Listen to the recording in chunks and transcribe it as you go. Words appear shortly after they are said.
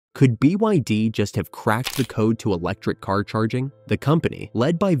Could BYD just have cracked the code to electric car charging? The company,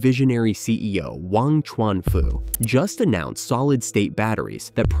 led by visionary CEO Wang Chuanfu, just announced solid-state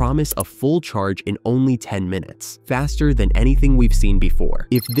batteries that promise a full charge in only 10 minutes, faster than anything we've seen before.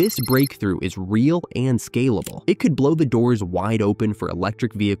 If this breakthrough is real and scalable, it could blow the doors wide open for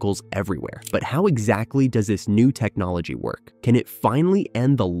electric vehicles everywhere. But how exactly does this new technology work? Can it finally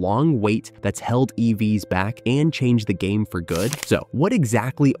end the long wait that's held EVs back and change the game for good? So, what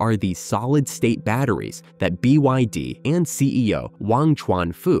exactly are these solid-state batteries that BYD and CEO Wang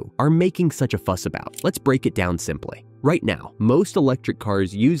Chuanfu are making such a fuss about? Let's break it down simply. Right now, most electric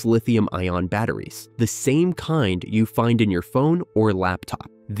cars use lithium-ion batteries, the same kind you find in your phone or laptop.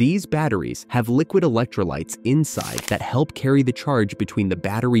 These batteries have liquid electrolytes inside that help carry the charge between the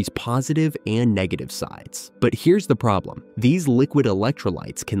battery's positive and negative sides. But here's the problem. These liquid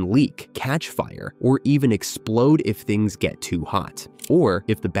electrolytes can leak, catch fire, or even explode if things get too hot, or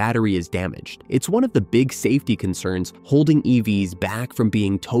if the battery is damaged. It's one of the big safety concerns holding EVs back from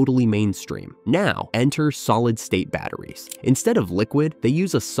being totally mainstream. Now, enter solid-state batteries. Instead of liquid, they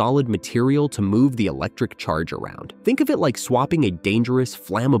use a solid material to move the electric charge around. Think of it like swapping a dangerous,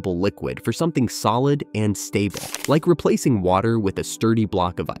 flammable liquid for something solid and stable, like replacing water with a sturdy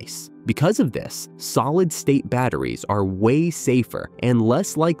block of ice. Because of this, solid-state batteries are way safer and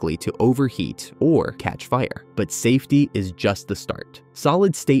less likely to overheat or catch fire. But safety is just the start.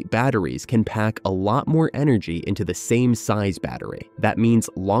 Solid-state batteries can pack a lot more energy into the same size battery. That means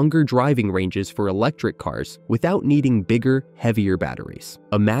longer driving ranges for electric cars without needing bigger, heavier batteries.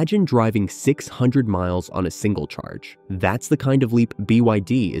 Imagine driving 600 miles on a single charge. That's the kind of leap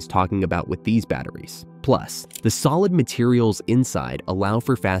BYD is talking about with these batteries. Plus, the solid materials inside allow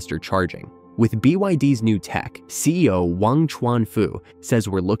for faster charging. With BYD's new tech, CEO Wang Chuanfu says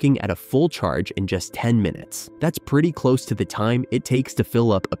we're looking at a full charge in just 10 minutes. That's pretty close to the time it takes to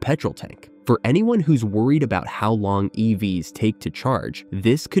fill up a petrol tank. For anyone who's worried about how long EVs take to charge,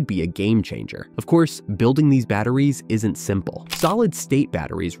 this could be a game changer. Of course, building these batteries isn't simple. Solid-state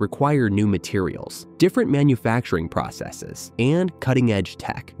batteries require new materials, different manufacturing processes, and cutting-edge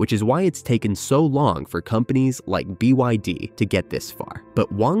tech, which is why it's taken so long for companies like BYD to get this far.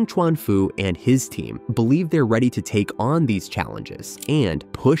 But Wang Chuanfu and his team believe they're ready to take on these challenges and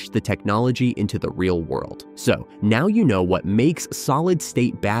push the technology into the real world. So, now you know what makes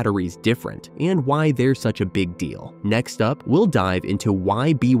solid-state batteries different and why they're such a big deal. Next up, we'll dive into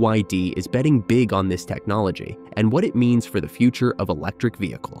why BYD is betting big on this technology and what it means for the future of electric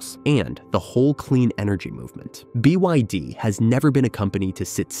vehicles and the whole clean energy movement. BYD has never been a company to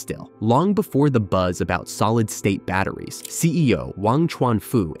sit still. Long before the buzz about solid-state batteries, CEO Wang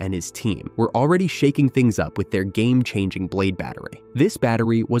Chuanfu and his team were already shaking things up with their game-changing blade battery. This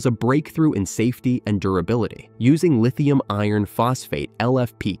battery was a breakthrough in safety and durability, using lithium iron phosphate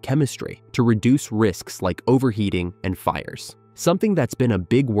LFP chemistry to reduce risks like overheating and fires, something that's been a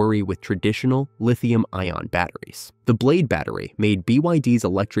big worry with traditional lithium-ion batteries. The blade battery made BYD's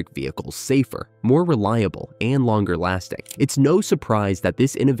electric vehicles safer, more reliable, and longer lasting. It's no surprise that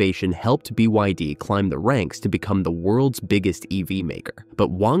this innovation helped BYD climb the ranks to become the world's biggest EV maker.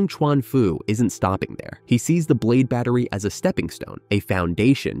 But Wang Chuanfu isn't stopping there. He sees the blade battery as a stepping stone, a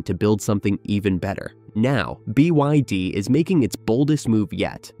foundation to build something even better. Now, BYD is making its boldest move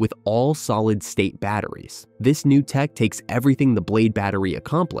yet with all solid-state batteries. This new tech takes everything the blade battery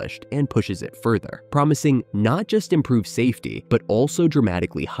accomplished and pushes it further, promising not just improved safety, but also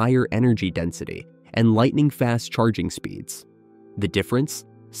dramatically higher energy density and lightning-fast charging speeds. The difference?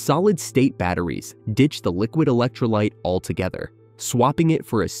 Solid-state batteries ditch the liquid electrolyte altogether, swapping it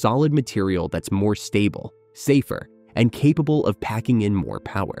for a solid material that's more stable, safer, and capable of packing in more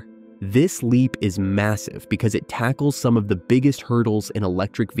power. This leap is massive because it tackles some of the biggest hurdles in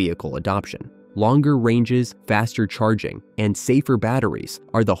electric vehicle adoption. Longer ranges, faster charging, and safer batteries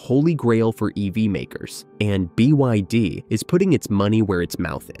are the holy grail for EV makers, and BYD is putting its money where its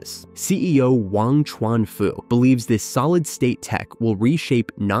mouth is. CEO Wang Chuanfu believes this solid-state tech will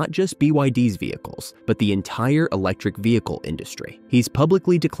reshape not just BYD's vehicles, but the entire electric vehicle industry. He's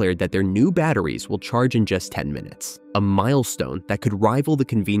publicly declared that their new batteries will charge in just 10 minutes, a milestone that could rival the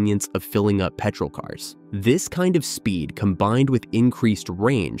convenience of filling up petrol cars. This kind of speed combined with increased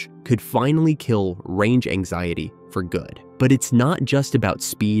range could finally kill range anxiety for good. But it's not just about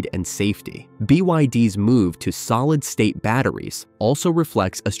speed and safety. BYD's move to solid-state batteries also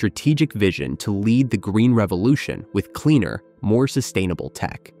reflects a strategic vision to lead the green revolution with cleaner, more sustainable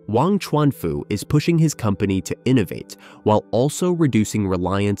tech. Wang Chuanfu is pushing his company to innovate while also reducing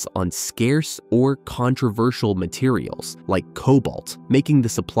reliance on scarce or controversial materials like cobalt, making the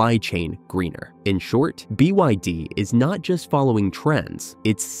supply chain greener. In short, BYD is not just following trends,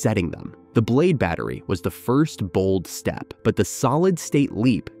 it's setting them. The Blade battery was the first bold step, but the solid-state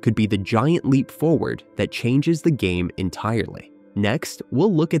leap could be the giant leap forward that changes the game entirely. Next,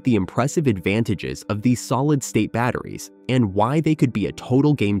 we'll look at the impressive advantages of these solid-state batteries and why they could be a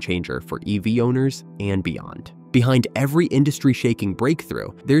total game changer for EV owners and beyond. Behind every industry-shaking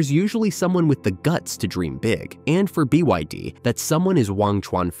breakthrough, there's usually someone with the guts to dream big. And for BYD, that someone is Wang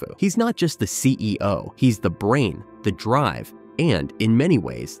Chuanfu. He's not just the CEO, he's the brain, the drive, and, in many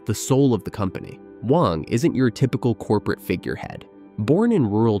ways, the soul of the company. Wang isn't your typical corporate figurehead. Born in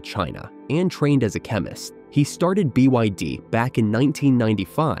rural China and trained as a chemist, he started BYD back in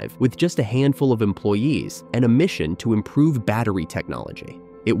 1995 with just a handful of employees and a mission to improve battery technology.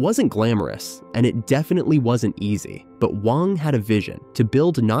 It wasn't glamorous, and it definitely wasn't easy, but Wang had a vision to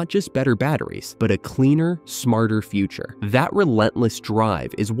build not just better batteries, but a cleaner, smarter future. That relentless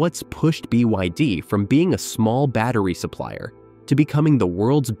drive is what's pushed BYD from being a small battery supplier to becoming the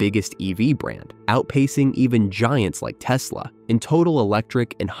world's biggest EV brand, outpacing even giants like Tesla in total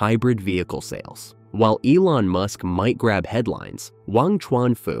electric and hybrid vehicle sales. While Elon Musk might grab headlines, Wang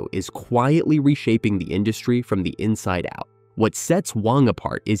Chuanfu is quietly reshaping the industry from the inside out. What sets Wang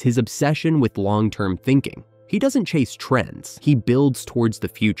apart is his obsession with long-term thinking. He doesn't chase trends, he builds towards the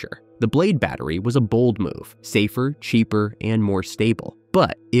future. The Blade battery was a bold move, safer, cheaper, and more stable.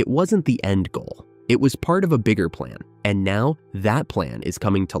 But it wasn't the end goal. It was part of a bigger plan, and now that plan is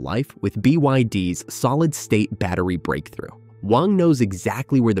coming to life with BYD's solid-state battery breakthrough. Wang knows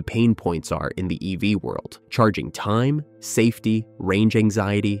exactly where the pain points are in the EV world: charging time, safety, range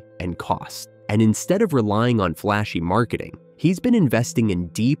anxiety, and cost. And instead of relying on flashy marketing, he's been investing in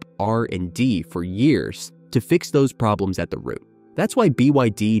deep R&D for years to fix those problems at the root. That's why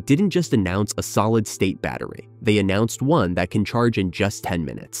BYD didn't just announce a solid-state battery. They announced one that can charge in just 10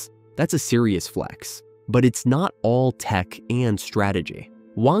 minutes. That's a serious flex. But it's not all tech and strategy.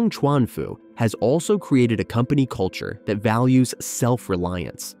 Wang Chuanfu has also created a company culture that values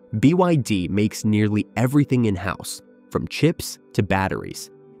self-reliance. BYD makes nearly everything in-house, from chips to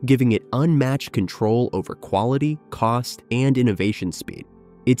batteries, giving it unmatched control over quality, cost, and innovation speed.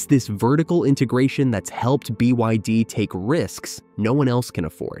 It's this vertical integration that's helped BYD take risks no one else can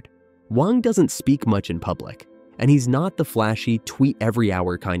afford. Wang doesn't speak much in public, and he's not the flashy,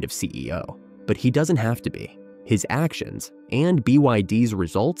 tweet-every-hour kind of CEO, but he doesn't have to be. His actions and BYD's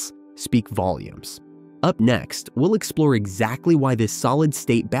results speak volumes. Up next, we'll explore exactly why this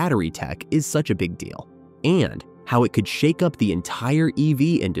solid-state battery tech is such a big deal, and how it could shake up the entire EV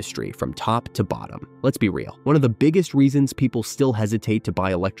industry from top to bottom. Let's be real, one of the biggest reasons people still hesitate to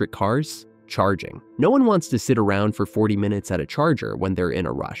buy electric cars? Charging. No one wants to sit around for 40 minutes at a charger when they're in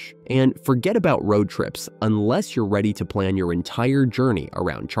a rush. And forget about road trips unless you're ready to plan your entire journey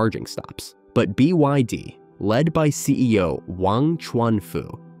around charging stops. But BYD, led by CEO Wang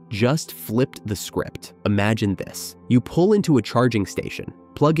Chuanfu, just flipped the script. Imagine this. You pull into a charging station,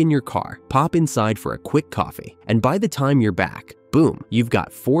 plug in your car, pop inside for a quick coffee, and by the time you're back, boom, you've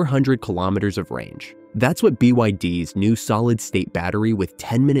got 400 kilometers of range. That's what BYD's new solid-state battery with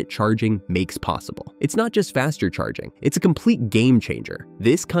 10-minute charging makes possible. It's not just faster charging, it's a complete game changer.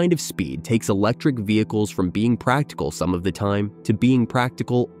 This kind of speed takes electric vehicles from being practical some of the time to being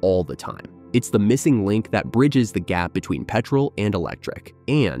practical all the time. It's the missing link that bridges the gap between petrol and electric.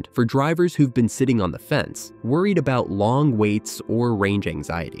 And for drivers who've been sitting on the fence, worried about long waits or range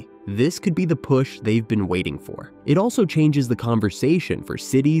anxiety, this could be the push they've been waiting for. It also changes the conversation for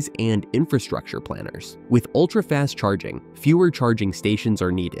cities and infrastructure planners. With ultra-fast charging, fewer charging stations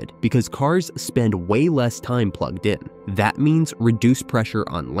are needed because cars spend way less time plugged in. That means reduced pressure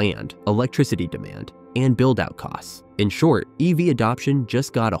on land, electricity demand, and build-out costs. In short, EV adoption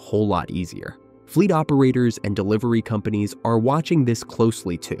just got a whole lot easier. Fleet operators and delivery companies are watching this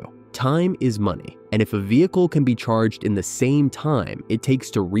closely too. Time is money, and if a vehicle can be charged in the same time it takes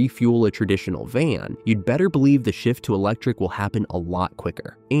to refuel a traditional van, you'd better believe the shift to electric will happen a lot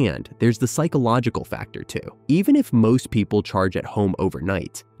quicker. And there's the psychological factor too. Even if most people charge at home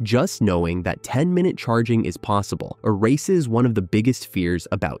overnight, just knowing that 10-minute charging is possible erases one of the biggest fears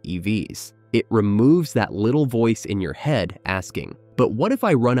about EVs. It removes that little voice in your head asking, "But what if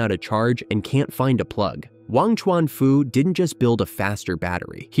I run out of charge and can't find a plug?" Wang Chuanfu didn't just build a faster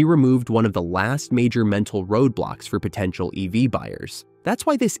battery, he removed one of the last major mental roadblocks for potential EV buyers. That's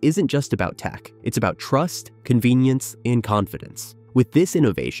why this isn't just about tech, it's about trust, convenience, and confidence. With this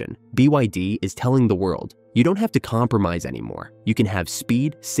innovation, BYD is telling the world, you don't have to compromise anymore. You can have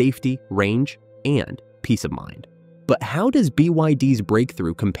speed, safety, range, and peace of mind. But how does BYD's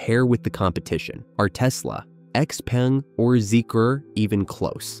breakthrough compare with the competition? Are Tesla, XPeng, or Zeekr even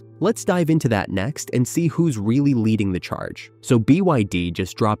close? Let's dive into that next and see who's really leading the charge. So BYD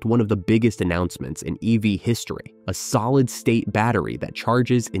just dropped one of the biggest announcements in EV history, a solid-state battery that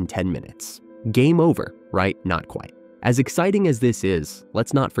charges in 10 minutes. Game over, right? Not quite. As exciting as this is,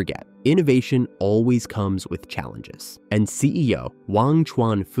 let's not forget, innovation always comes with challenges. And CEO Wang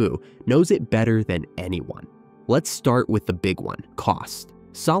Chuanfu knows it better than anyone. Let's start with the big one, cost.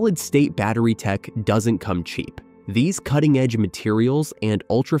 Solid-state battery tech doesn't come cheap. These cutting-edge materials and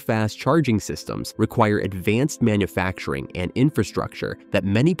ultra-fast charging systems require advanced manufacturing and infrastructure that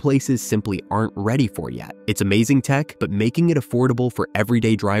many places simply aren't ready for yet. It's amazing tech, but making it affordable for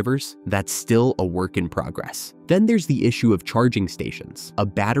everyday drivers, that's still a work in progress. Then there's the issue of charging stations. A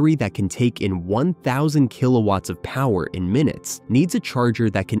battery that can take in 1,000 kilowatts of power in minutes needs a charger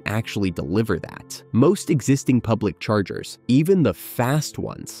that can actually deliver that. Most existing public chargers, even the fast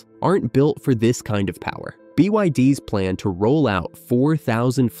ones, aren't built for this kind of power. BYD's plan to roll out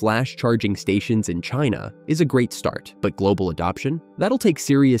 4,000 flash charging stations in China is a great start, but global adoption? That'll take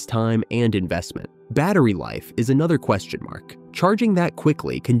serious time and investment. Battery life is another question mark. Charging that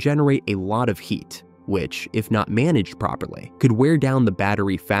quickly can generate a lot of heat, which, if not managed properly, could wear down the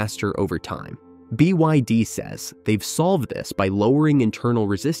battery faster over time. BYD says they've solved this by lowering internal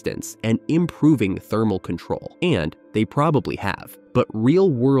resistance and improving thermal control, and they probably have. But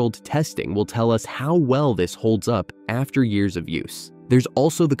real-world testing will tell us how well this holds up after years of use. There's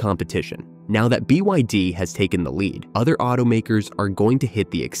also the competition. Now that BYD has taken the lead, other automakers are going to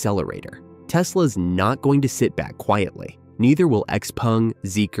hit the accelerator. Tesla's not going to sit back quietly. Neither will XPeng,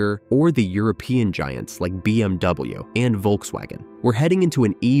 Zeekr, or the European giants like BMW and Volkswagen. We're heading into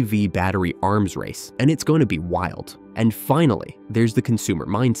an EV battery arms race, and it's going to be wild. And finally, there's the consumer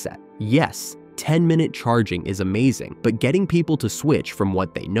mindset. Yes, 10-minute charging is amazing, but getting people to switch from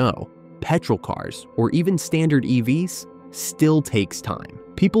what they know, petrol cars, or even standard EVs, still takes time.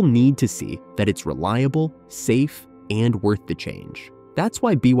 People need to see that it's reliable, safe, and worth the change. That's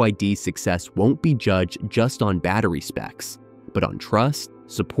why BYD's success won't be judged just on battery specs, but on trust,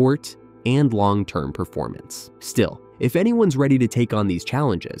 support, and long-term performance. Still, if anyone's ready to take on these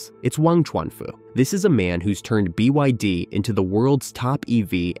challenges, it's Wang Chuanfu. This is a man who's turned BYD into the world's top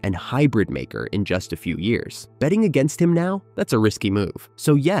EV and hybrid maker in just a few years. Betting against him now? That's a risky move.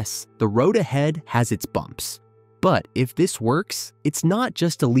 So yes, the road ahead has its bumps. But if this works, it's not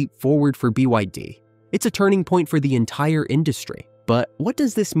just a leap forward for BYD. It's a turning point for the entire industry. But what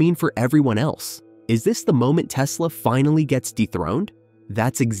does this mean for everyone else? Is this the moment Tesla finally gets dethroned?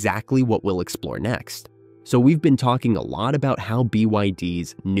 That's exactly what we'll explore next. So we've been talking a lot about how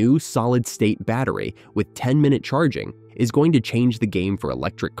BYD's new solid-state battery with 10-minute charging is going to change the game for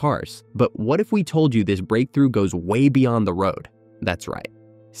electric cars. But what if we told you this breakthrough goes way beyond the road? That's right.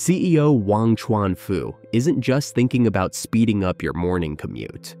 CEO Wang Chuanfu isn't just thinking about speeding up your morning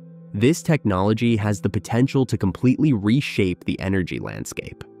commute. This technology has the potential to completely reshape the energy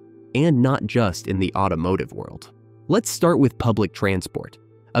landscape, and not just in the automotive world. Let's start with public transport.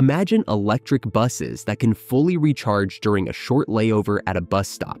 Imagine electric buses that can fully recharge during a short layover at a bus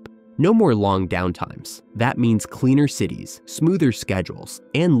stop. No more long downtimes. That means cleaner cities, smoother schedules,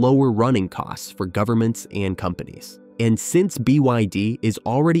 and lower running costs for governments and companies. And since BYD is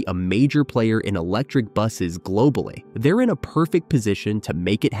already a major player in electric buses globally, they're in a perfect position to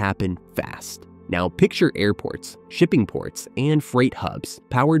make it happen fast. Now picture airports, shipping ports, and freight hubs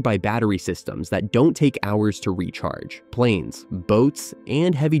powered by battery systems that don't take hours to recharge. Planes, boats,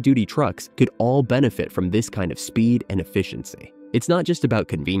 and heavy-duty trucks could all benefit from this kind of speed and efficiency. It's not just about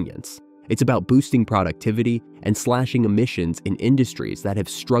convenience. It's about boosting productivity and slashing emissions in industries that have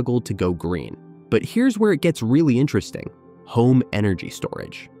struggled to go green. But here's where it gets really interesting: home energy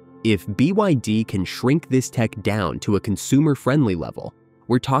storage. If BYD can shrink this tech down to a consumer-friendly level,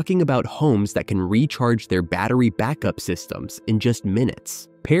 we're talking about homes that can recharge their battery backup systems in just minutes.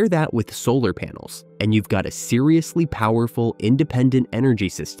 Pair that with solar panels, and you've got a seriously powerful independent energy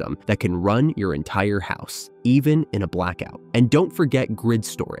system that can run your entire house, even in a blackout. And don't forget grid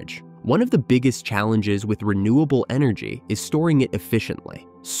storage. One of the biggest challenges with renewable energy is storing it efficiently.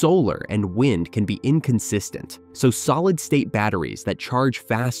 Solar and wind can be inconsistent, so solid-state batteries that charge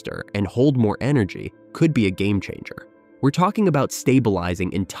faster and hold more energy could be a game changer. We're talking about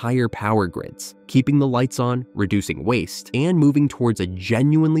stabilizing entire power grids, keeping the lights on, reducing waste, and moving towards a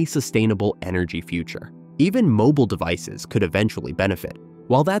genuinely sustainable energy future. Even mobile devices could eventually benefit.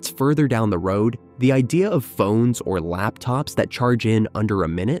 While that's further down the road, the idea of phones or laptops that charge in under a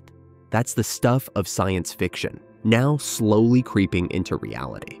minute, that's the stuff of science fiction, now slowly creeping into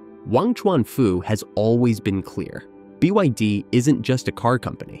reality. Wang Chuanfu has always been clear. BYD isn't just a car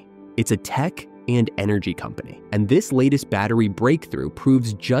company, it's a tech and energy company. And this latest battery breakthrough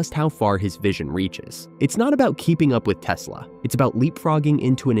proves just how far his vision reaches. It's not about keeping up with Tesla, it's about leapfrogging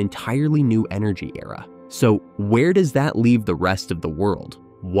into an entirely new energy era. So where does that leave the rest of the world?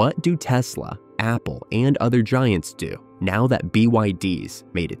 What do Tesla, Apple, and other giants do now that BYD's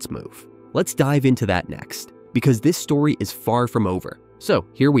made its move? Let's dive into that next, because this story is far from over. So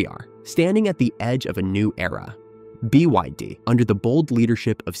here we are, standing at the edge of a new era. BYD, under the bold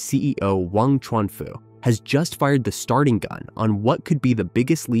leadership of CEO Wang Chuanfu, has just fired the starting gun on what could be the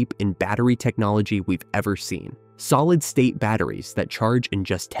biggest leap in battery technology we've ever seen. Solid-state batteries that charge in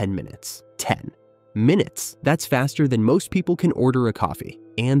just 10 minutes. 10 minutes. That's faster than most people can order a coffee.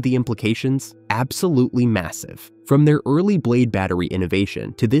 And the implications? Absolutely massive. From their early blade battery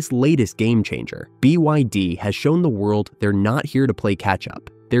innovation to this latest game changer, BYD has shown the world they're not here to play catch-up.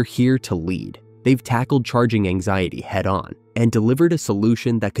 They're here to lead. They've tackled charging anxiety head-on and delivered a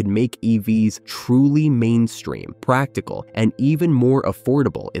solution that could make EVs truly mainstream, practical, and even more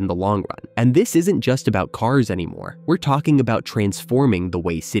affordable in the long run. And this isn't just about cars anymore. We're talking about transforming the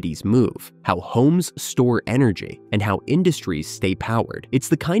way cities move, how homes store energy, and how industries stay powered. It's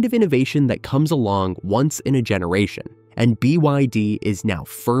the kind of innovation that comes along once in a generation, and BYD is now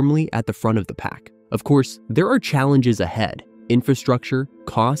firmly at the front of the pack. Of course, there are challenges ahead. Infrastructure,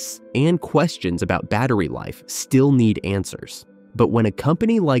 costs, and questions about battery life still need answers. But when a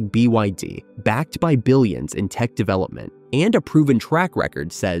company like BYD, backed by billions in tech development and a proven track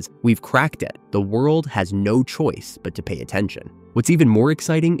record, says, "We've cracked it," the world has no choice but to pay attention. What's even more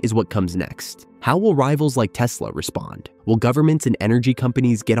exciting is what comes next. How will rivals like Tesla respond? Will governments and energy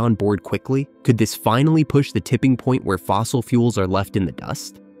companies get on board quickly? Could this finally push the tipping point where fossil fuels are left in the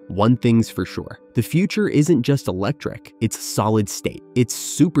dust? One thing's for sure, the future isn't just electric, it's solid state, it's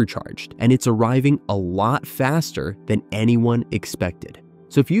supercharged, and it's arriving a lot faster than anyone expected.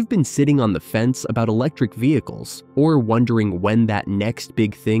 So if you've been sitting on the fence about electric vehicles, or wondering when that next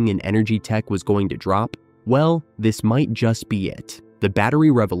big thing in energy tech was going to drop, well, this might just be it. The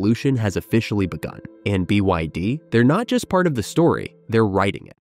battery revolution has officially begun, and BYD, they're not just part of the story, they're writing it.